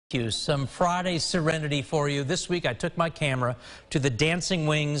Some Friday serenity for you. This week I took my camera to the Dancing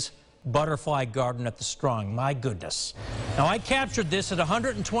Wings Butterfly Garden at the Strong. My goodness. Now I captured this at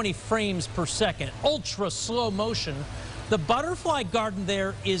 120 frames per second, ultra slow motion. The butterfly garden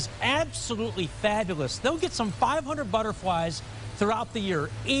there is absolutely fabulous. They'll get some 500 butterflies throughout the year,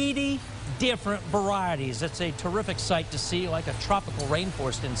 80 different varieties. It's a terrific sight to see, like a tropical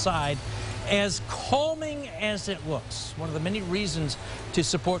rainforest inside. As calming as it looks, one of the many reasons to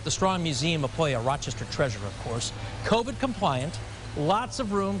support the Strong Museum of Play, a Rochester treasure, of course. COVID compliant, lots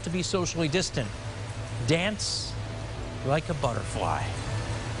of room to be socially distant. Dance like a butterfly.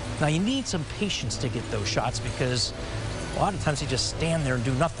 Now you need some patience to get those shots because a lot of times you just stand there and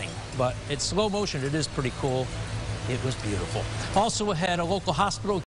do nothing. But it's slow motion, it is pretty cool. It was beautiful. Also ahead, a local hospital